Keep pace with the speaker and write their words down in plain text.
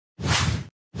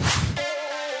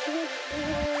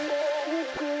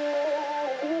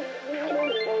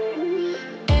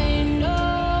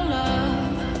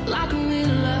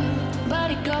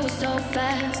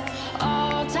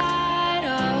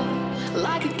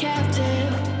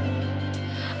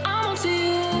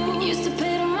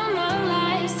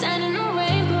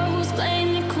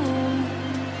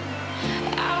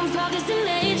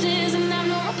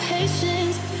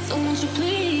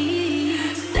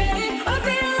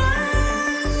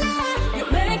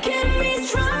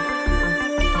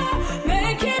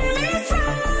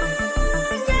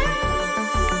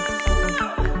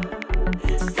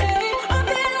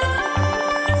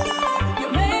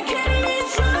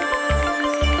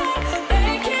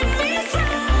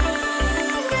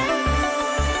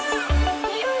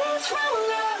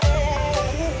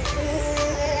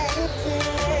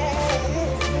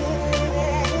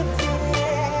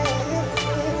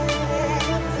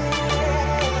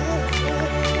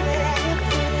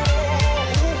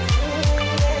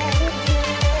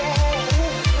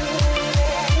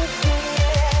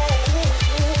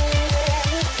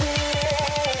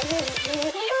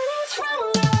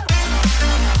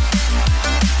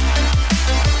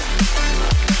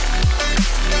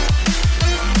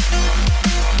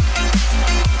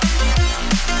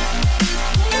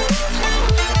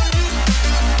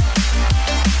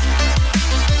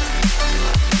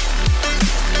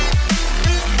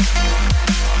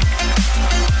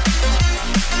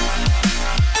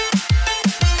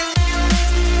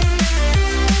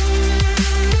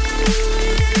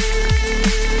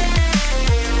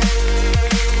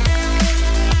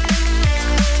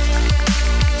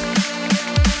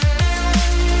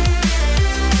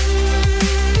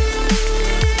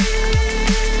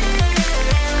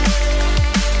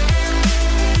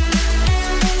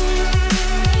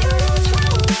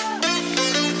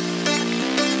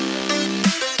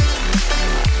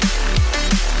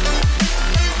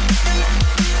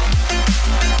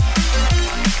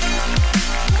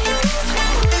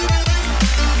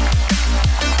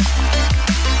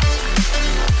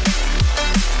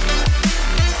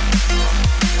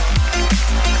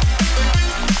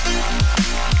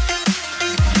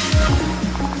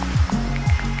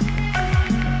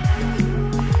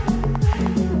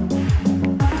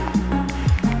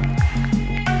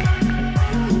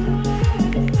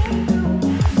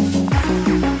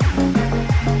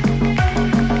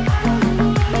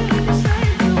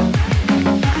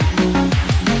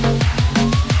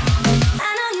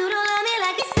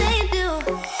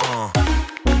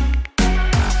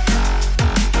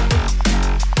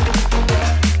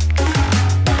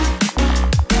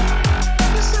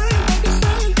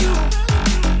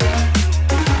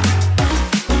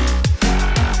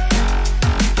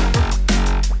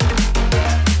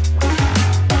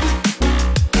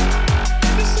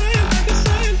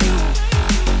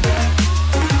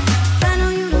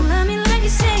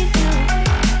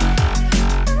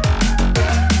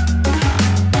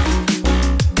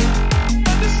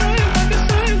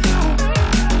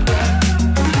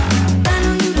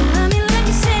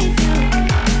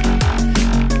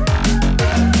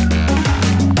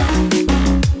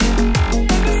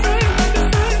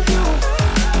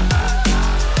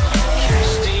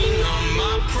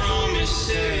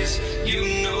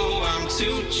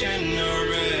too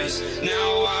generous. Now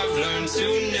I've learned to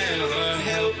never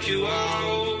help you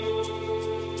out.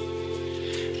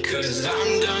 'Cause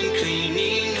I'm done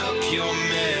cleaning up your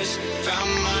mess.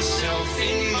 Found myself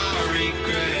in my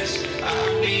regrets.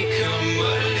 I've become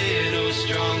a little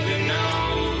stronger now.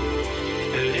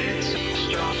 A little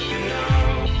stronger now.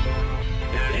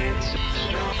 A little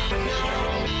stronger now.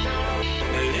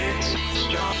 A little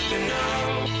stronger now.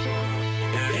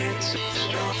 A little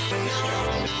stronger now.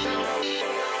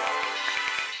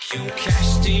 You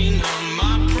cashed in on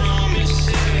my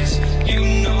promises. You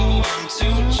know I'm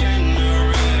too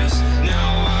generous. Now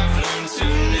I've learned to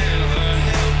never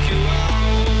help you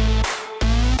out.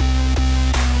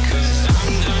 'Cause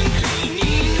I'm done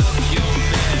cleaning up your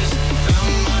mess.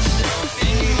 Found myself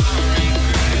in my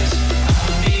regrets.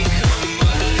 I've become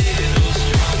a little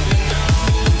stronger now.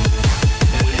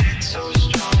 A little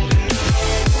stronger now.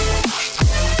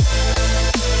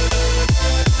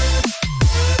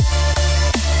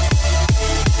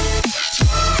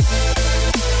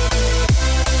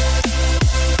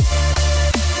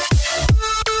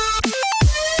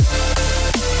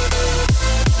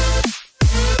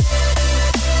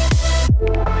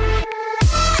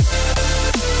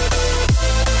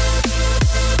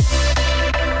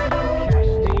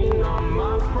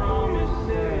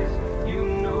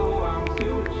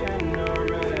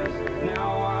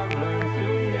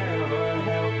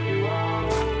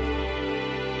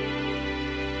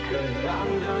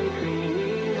 I'm done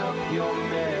cleaning up your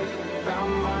mess.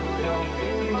 Found myself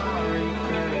in my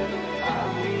regrets.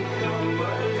 I've become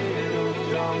a little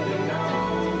stronger now.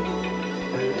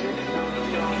 A little stronger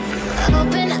now.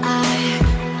 Open eye,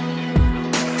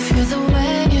 feel the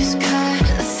waves cut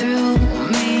through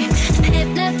me.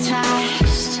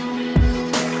 Hypnotized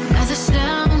by the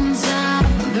sounds I'm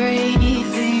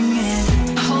breathing in.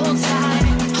 Hold tight,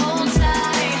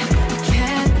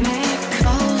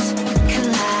 chemicals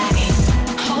collide.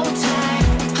 Hold tight,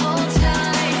 hold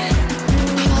tight,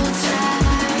 hold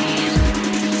tight.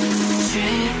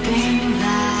 Dripping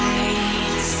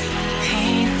lights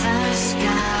paint the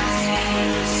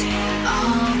skies,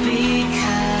 all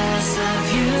because of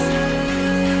you.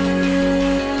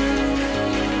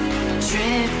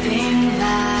 Dripping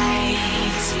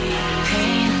lights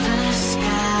paint the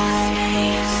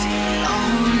skies,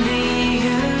 only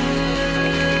you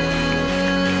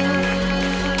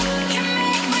can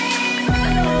make me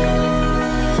move.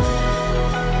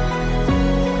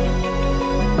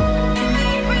 Can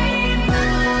make me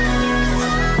move.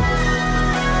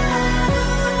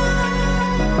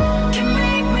 Can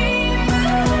make me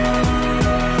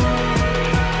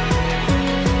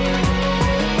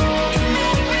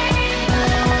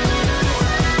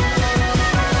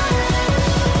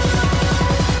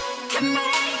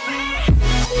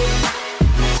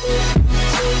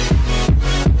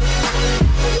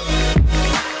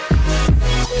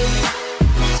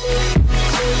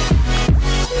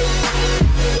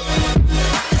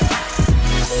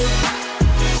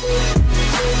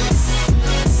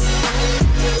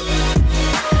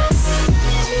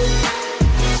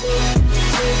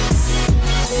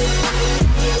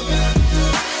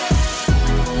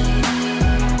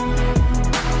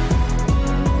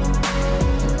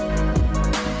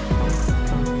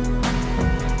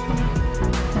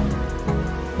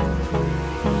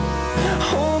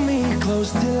Hold me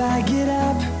close till I get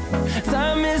up.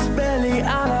 Time is barely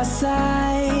on our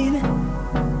side.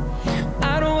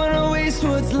 I don't wanna waste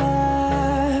what's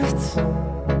left.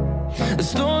 The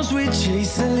storms we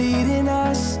chase are leading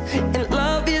us, and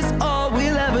love is all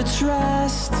we'll ever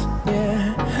trust.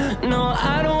 Yeah, no,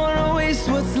 I don't wanna waste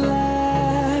what's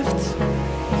left.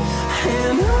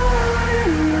 And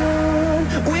on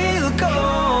we'll go,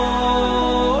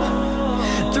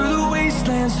 through the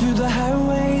wastelands, through the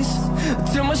highways,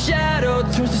 till my shadow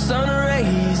turns to sun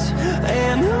rays.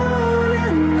 And on